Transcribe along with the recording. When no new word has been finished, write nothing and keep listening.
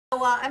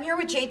I'm here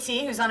with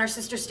JT, who's on our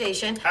sister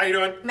station. How you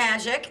doing?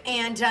 Magic,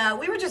 and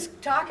we were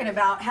just talking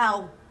about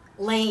how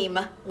lame,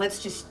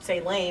 let's just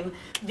say lame,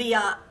 the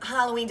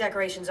Halloween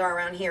decorations are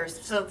around here.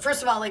 So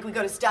first of all, like, we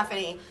go to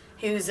Stephanie,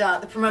 who's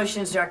the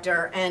promotions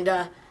director,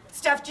 and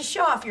Steph, just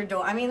show off your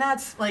door. I mean,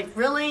 that's like,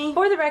 really?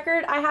 For the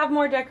record, I have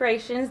more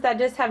decorations that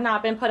just have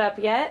not been put up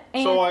yet.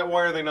 And so why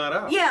are they not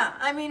up? Yeah,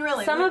 I mean,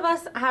 really. Some of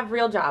us have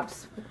real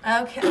jobs.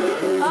 Okay.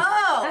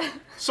 Oh.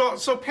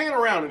 So pan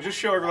around and just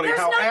show everybody There's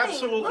how nothing.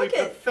 absolutely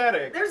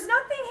pathetic. There's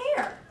nothing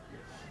here.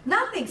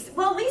 Nothing.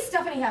 Well, at least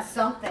Stephanie has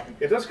something.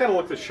 It does kind of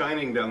look The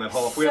Shining down that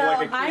hall. If we had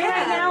like a I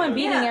right now am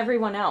beating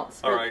everyone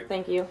else. All right.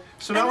 Thank you.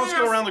 So now let's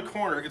go around the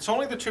corner. It's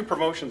only the two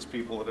promotions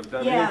people that have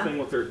done anything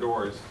with their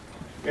doors.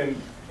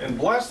 And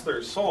bless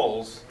their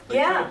souls, they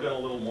could have done a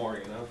little more,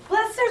 you know?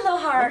 Bless their little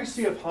hearts.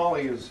 Let me see if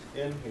Holly is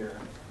in here.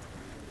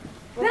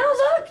 Now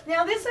look,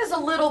 now this is a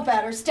little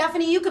better.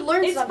 Stephanie, you could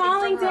learn something It's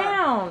falling from her.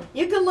 down.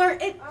 You could learn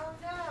it. Oh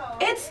no.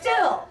 It's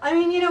still, I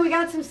mean, you know, we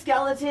got some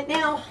skeleton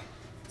now.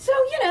 So,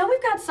 you know,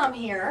 we've got some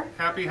here.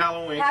 Happy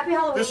Halloween. Happy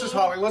Halloween. This is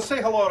Holly. Let's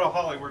say hello to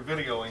Holly. We're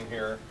videoing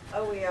here.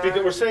 Oh, we are.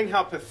 Because we're saying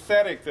how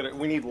pathetic that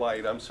we need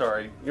light. I'm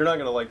sorry. You're not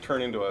going to like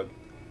turn into a...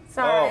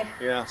 Sorry. Oh,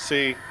 yeah,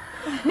 see.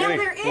 Now Anyway,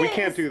 there we is,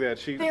 can't do that.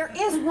 There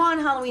is one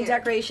Halloween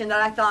decoration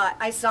that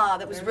I saw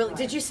that was really,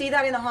 did you see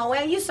that in the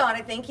hallway? You saw it,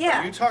 I think,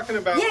 yeah. Are you talking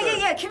about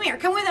Yeah, come here,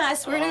 come with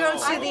us. We're going to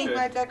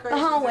go to the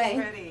hallway.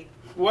 Ready.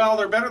 Well,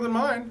 they're better than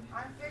mine.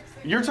 I'm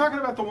fixing You're talking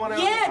about the one out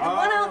Yeah, the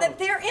one out that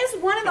there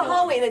is one in the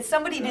hallway that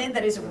somebody did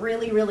that is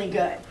really, really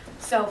good.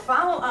 So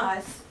follow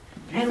us,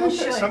 and we'll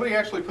show you. Somebody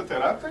actually put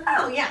that up there?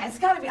 Oh yeah, it's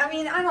got to be. I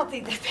mean, I don't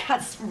think that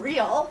that's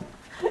real.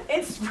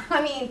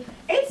 I mean,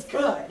 it's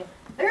good.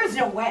 There is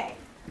no way.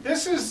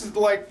 This is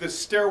like the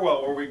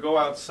stairwell where we go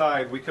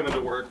outside. We come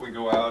into work, we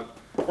go out.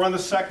 We're on the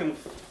second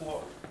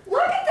floor.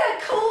 Look at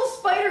that cool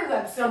spider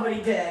web somebody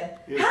did.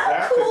 Is How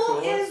that the cool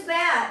coolest? is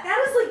that?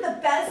 That is like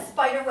the best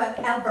spider web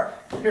ever.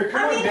 Here,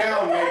 come on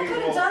down. I Maybe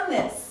could have done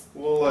this.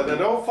 Well, now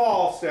don't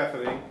fall,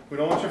 Stephanie. We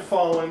don't want you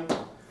falling.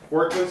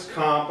 Workman's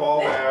comp, all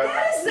that.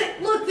 That is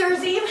it. Look,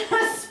 there's even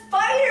a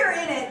spider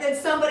in it that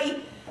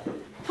somebody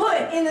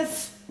put in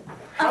this.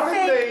 How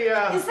did they?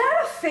 Is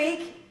that a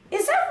fake?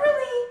 Is that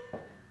really?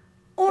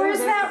 Or is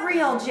that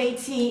real,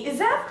 JT? Is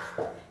that?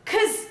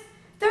 Because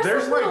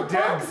there's like little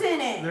bugs in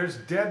it. There's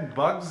dead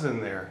bugs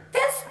in there.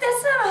 That's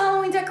not a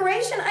Halloween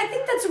decoration. I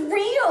think that's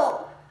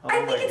real.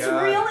 I think it's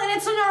real, and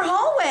it's in our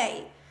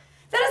hallway.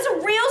 That is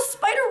a real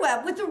spider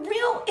web with a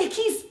real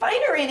icky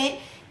spider in it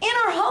in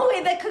our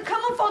hallway that could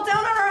come and fall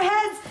down on our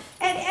heads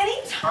at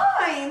any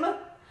time.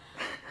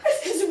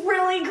 This is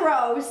really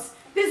gross.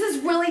 This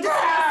is really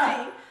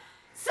disgusting.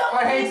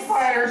 I hate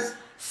spiders.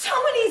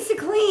 Someone needs to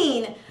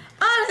clean.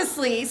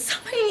 Honestly,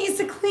 somebody needs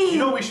to clean. You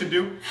know what we should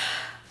do?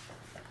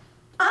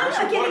 I'm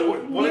not getting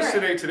What near is it.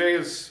 today? Today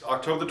is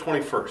October the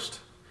 21st.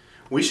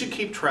 We should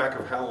keep track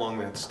of how long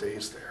that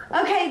stays there.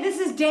 Okay, this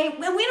is day. We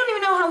don't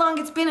even know how long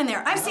it's been in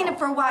there. I've seen it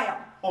for a while.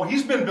 Oh,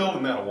 he's been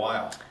building that a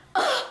while.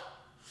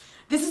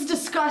 This is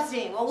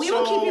disgusting. Well, we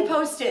will keep you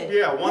posted.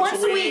 Yeah,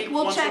 once a week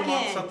we'll once check a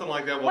month, in. something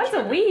like that. We'll Once check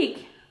a in.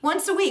 week?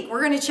 Once a week,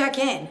 we're gonna check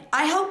in.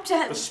 I hope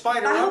to. The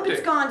spider I hope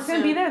it's update. gone It's soon.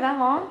 going to be there that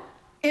long?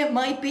 It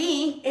might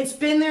be. It's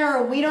been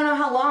there. We don't know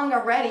how long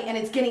already, and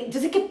it's getting.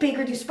 Does it get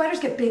bigger? Do spiders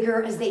get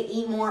bigger as they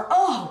eat more?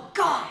 Oh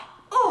God!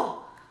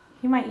 Oh.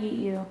 He might eat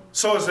you.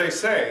 So as they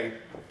say,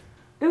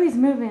 Ooh, he's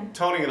moving.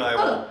 Tony and I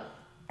will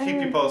keep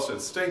you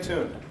posted. Stay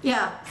tuned.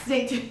 Yeah.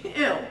 Stay tuned.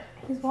 Ew.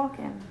 He's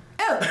walking.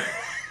 Ew.